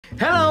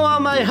Hello all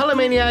my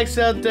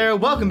Hellomaniacs out there,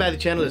 welcome back to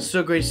the channel, it's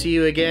so great to see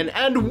you again,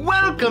 and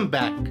welcome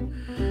back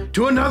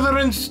to another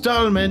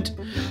installment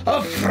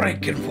of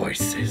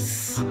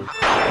Frankenvoices.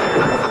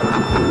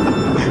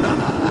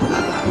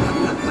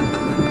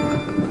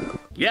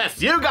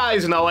 Yes, you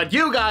guys know it,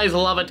 you guys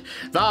love it,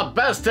 the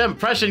best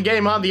impression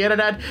game on the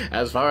internet.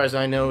 As far as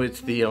I know,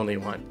 it's the only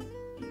one.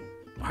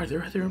 Are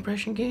there other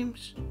impression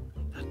games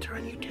that are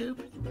on YouTube?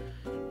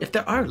 If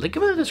there are, link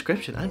them in the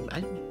description. I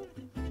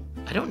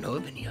don't know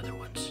of any other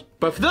ones.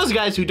 But for those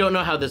guys who don't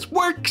know how this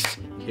works,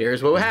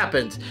 here's what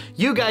happens.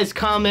 You guys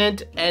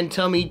comment and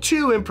tell me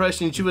 2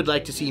 impressions you would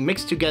like to see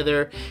mixed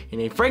together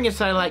in a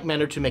Frankenstein-like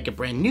manner to make a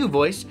brand new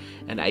voice,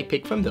 and I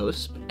pick from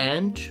those,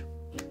 and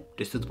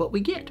this is what we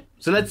get.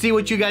 So let's see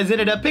what you guys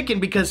ended up picking,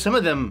 because some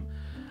of them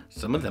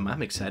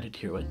I'm excited to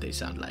hear what they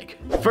sound like.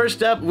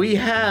 First up, we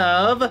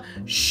have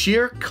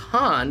Shere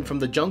Khan from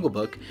the Jungle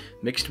Book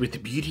mixed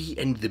with Beauty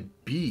and the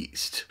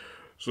Beast.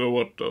 So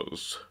what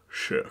does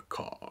Shere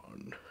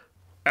Khan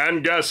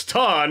and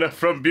Gaston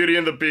from Beauty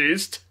and the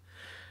Beast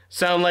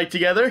sound like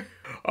together?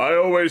 I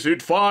always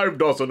eat 5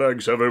 dozen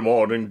eggs every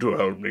morning to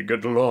help me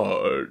get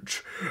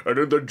large. And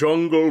in the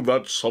jungle,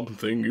 that's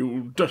something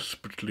you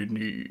desperately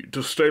need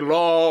to stay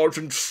large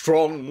and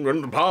strong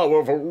and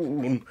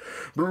powerful and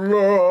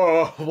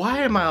blah. Why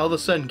am I all of a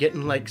sudden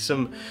getting like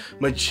some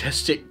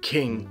majestic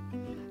king?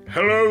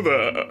 Hello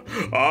there.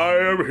 I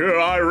am here.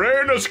 I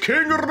reign as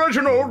King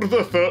Reginald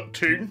the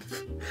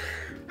 13th.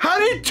 How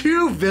did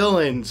 2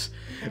 villains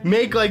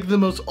make like the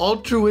most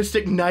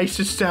altruistic,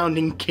 nicest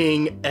sounding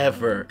king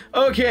ever?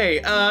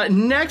 Okay,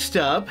 next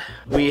up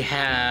we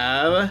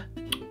have,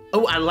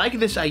 oh, I like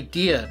this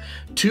idea.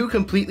 2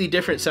 completely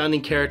different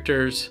sounding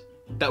characters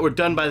that were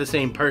done by the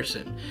same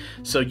person.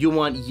 So you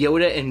want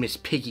Yoda and Miss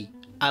Piggy.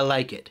 I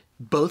like it.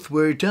 Both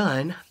were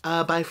done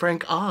by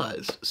Frank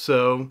Oz.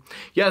 So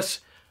yes,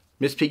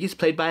 Miss Piggy's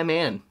played by a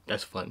man.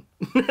 That's fun.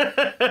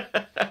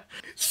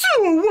 So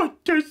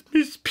what does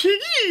Miss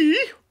Piggy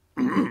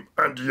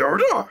and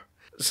Yoda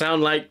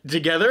sound like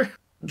together?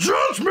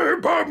 Judge me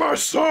by my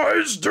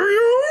size, do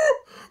you?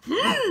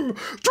 To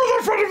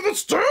the front of the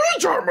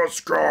stage I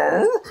must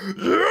go.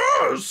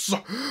 Yes,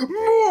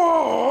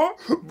 more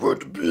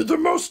would be the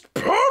most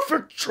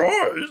perfect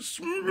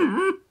choice.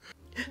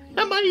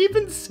 Am I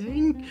even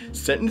saying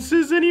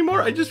sentences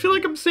anymore? I just feel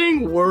like I'm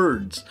saying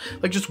words.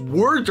 Like just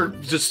words are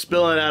just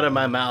spilling out of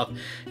my mouth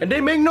and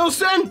they make no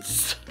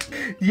sense.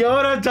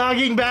 Yoda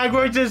talking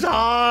backwards is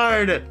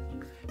hard.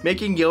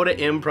 Making Yoda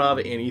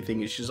improv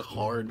anything is just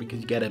hard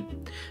because you gotta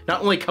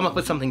not only come up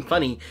with something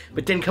funny,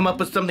 but then come up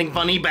with something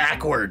funny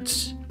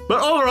backwards.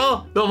 But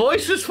overall, the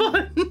voice is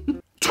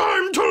fun.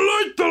 Time to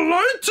light the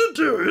lights it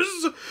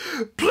is.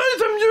 Play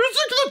the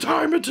music the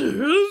time it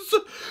is.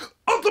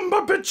 Of the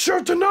Muppet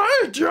Show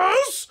tonight,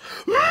 yes?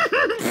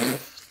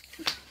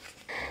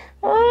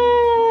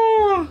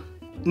 Oh.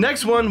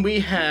 Next one we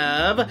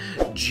have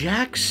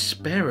Jack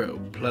Sparrow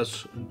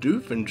plus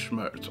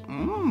Doofenshmirtz.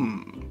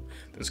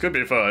 This could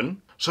be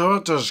fun. So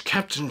what does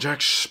Captain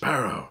Jack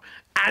Sparrow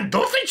and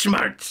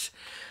Doofenshmirtz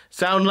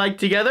sound like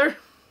together?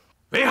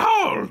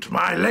 Behold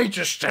my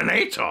latest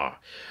donator.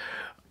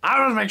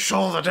 I will make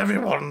sure that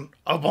everyone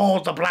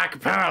aboard the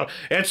Black Pearl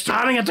is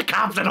turning into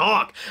Captain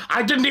Hook.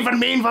 I didn't even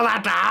mean for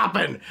that to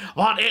happen,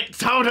 but it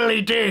totally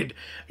did.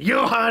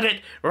 You heard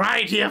it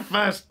right here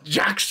first.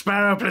 Jack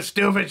Sparrow plus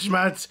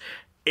Doofenshmirtz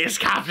is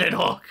Captain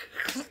Hook.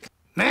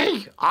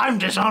 Me, I'm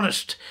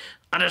dishonest.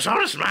 A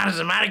dishonest man is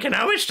a man who can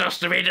always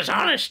trust to be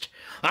dishonest.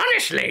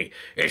 Honestly,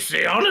 it's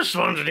the honest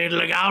ones you need to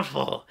look out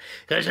for,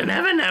 because you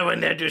never know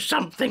when they'll do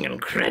something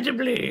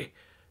incredibly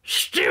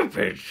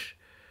stupid.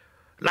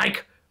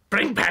 Like,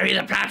 bring Perry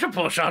the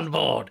Platypus on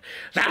board.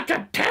 That's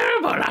a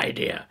terrible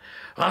idea.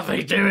 But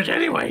they do it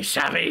anyway,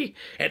 savvy.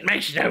 It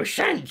makes no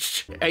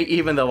sense.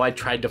 Even though I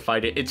tried to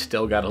fight it, it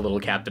still got a little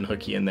Captain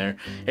Hooky in there.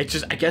 It's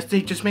just, I guess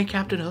they just made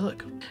Captain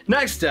Hook.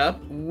 Next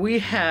up, we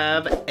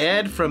have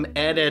Ed from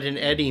Ed, Edd and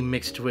Eddy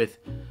mixed with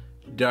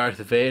Darth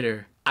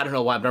Vader. I don't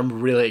know why, but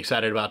I'm really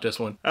excited about this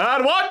one.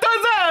 And what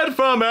does Ed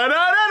from Ed,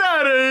 Edd and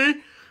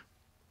Eddy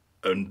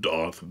and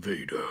Darth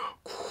Vader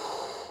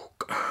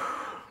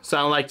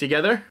sound like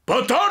together?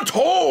 But they're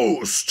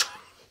toast!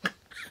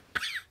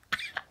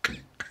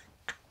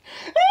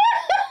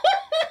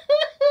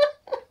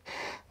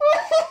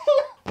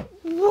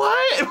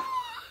 What?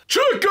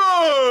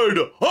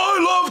 Chicken! I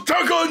love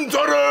chicken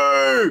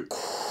today!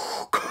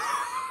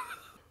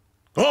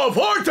 The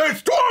voice is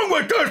strong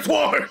with this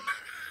one!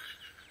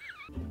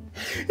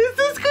 Is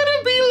this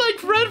gonna be like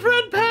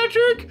Fred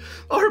Patrick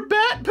or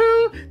Bat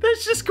Poo?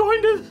 That's just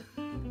going to...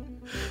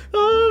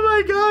 Oh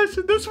my gosh,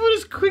 this one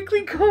is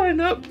quickly going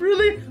up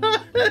really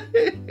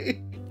high.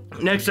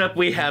 Next up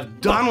we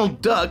have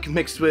Donald Duck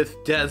mixed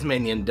with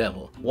Tasmanian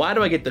Devil. Why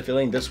do I get the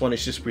feeling this one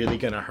is just really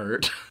gonna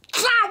hurt?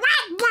 So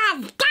what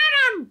does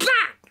Donald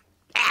Duck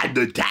and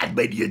the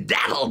Tasmanian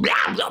Devil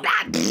blah, blah,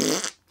 blah,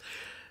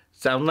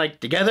 sound like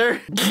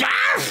together?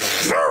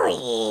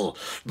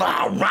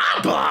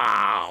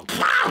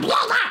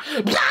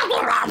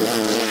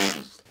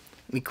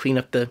 Let me clean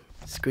up the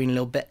screen a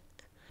little bit.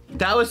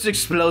 That was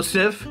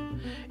explosive.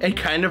 It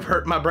kind of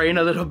hurt my brain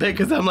a little bit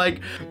because I'm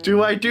like,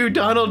 do I do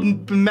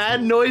Donald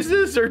mad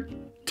noises or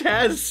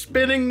Taz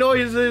spinning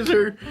noises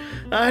or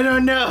I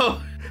don't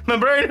know. My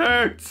brain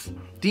hurts.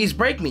 These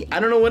break me. I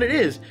don't know what it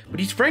is, but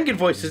these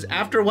Frankenvoices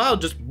after a while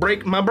just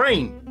break my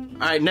brain.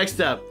 All right, next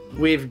up,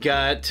 we've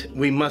got,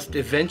 we must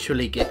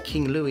eventually get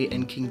King Louis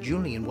and King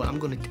Julien. Well, I'm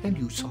gonna tell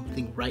you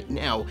something right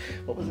now.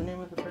 What was the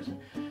name of the person?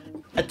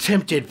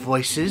 Attempted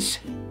Voices.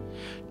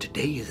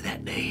 Today is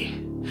that day.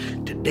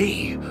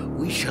 Today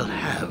we shall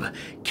have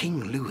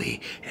King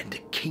Louis and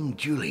King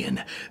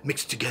Julien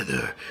mixed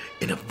together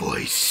in a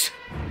voice.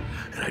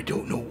 And I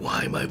don't know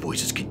why my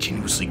voice is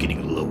continuously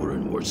getting lower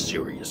and more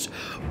serious,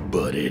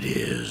 but it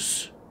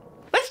is.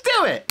 Let's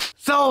do it!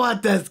 So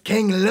what does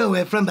King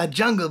Louis from the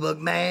Jungle Book,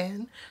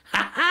 man?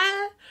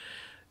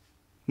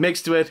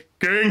 Mixed with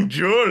King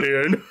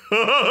Julien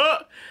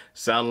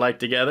sound like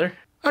together?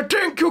 I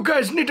think you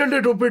guys need a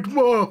little bit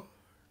more.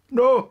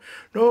 No,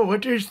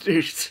 what is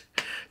this?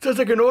 Sounds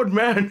like an old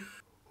man.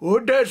 Oh,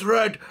 that's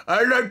right.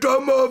 I like to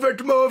move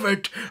it.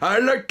 I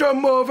like to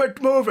move it.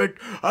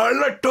 I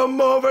like to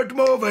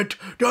move it.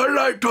 I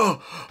like to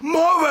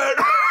move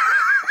it.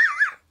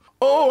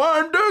 Oh,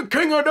 I'm the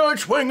king of the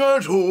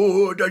swingers,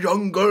 oh, the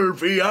jungle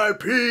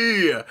VIP.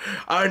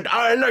 And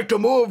I like to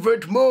move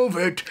it.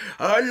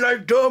 I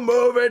like to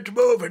move it.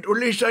 At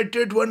least I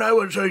did when I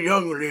was a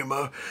young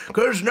lemur.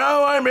 'Cause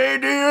now I'm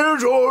 80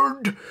 years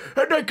old,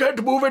 and I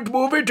can't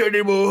move it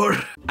anymore.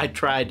 I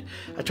tried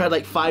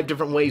like 5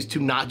 different ways to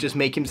not just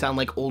make him sound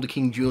like old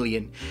King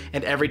Julien.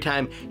 And every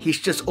time, he's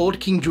just old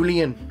King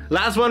Julien.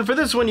 Last one for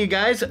this one, you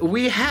guys.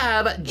 We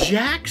have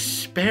Jack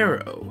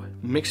Sparrow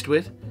mixed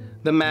with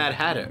the Mad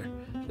Hatter.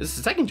 This is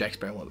the second Jack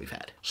Sparrow one we've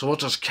had. So what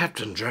does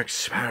Captain Jack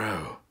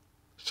Sparrow,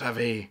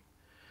 savvy,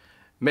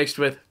 mixed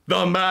with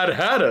the Mad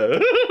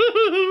Hatter?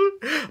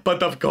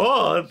 But of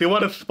course, you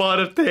want a spot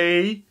of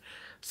tea?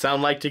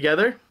 Sound like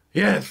together?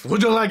 Yes,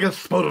 would you like a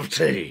spot of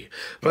tea?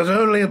 But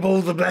only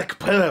aboard the Black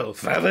Pearl,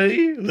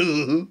 savvy?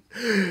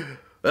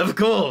 Of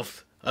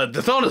course. A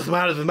dishonest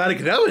man is a man who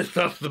can always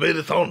trust to be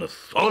dishonest.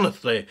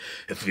 Honestly,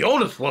 it's the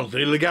honest ones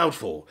they look out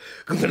for.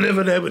 Because they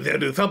never know when they'll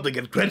do something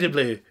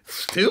incredibly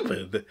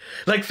stupid.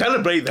 Like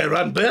celebrate their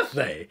own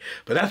birthday.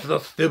 But that's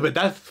not stupid,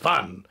 that's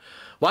fun.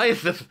 Why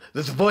is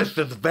this voice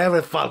just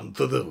very fun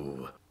to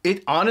do?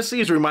 It honestly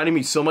is reminding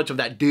me so much of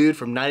that dude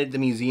from Night at the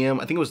Museum.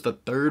 I think it was the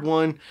third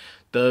one.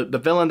 The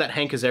villain that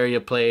Hank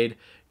Azaria played.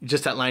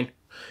 Just that line.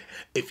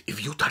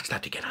 If you touch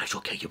that again, I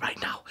shall kill you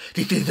right now.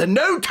 This is a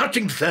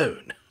no-touching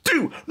zone.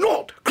 Do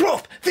not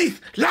cross this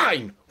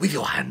line with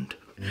your hand.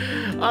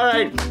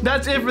 Alright,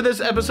 that's it for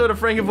this episode of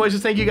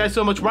Frankenvoices. Thank you guys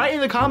so much. Write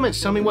in the comments,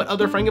 tell me what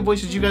other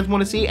Frankenvoices you guys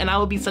want to see, and I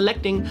will be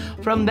selecting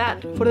from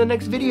that for the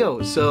next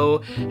video. So,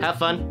 have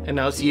fun, and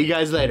I'll see you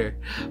guys later.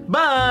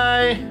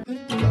 Bye!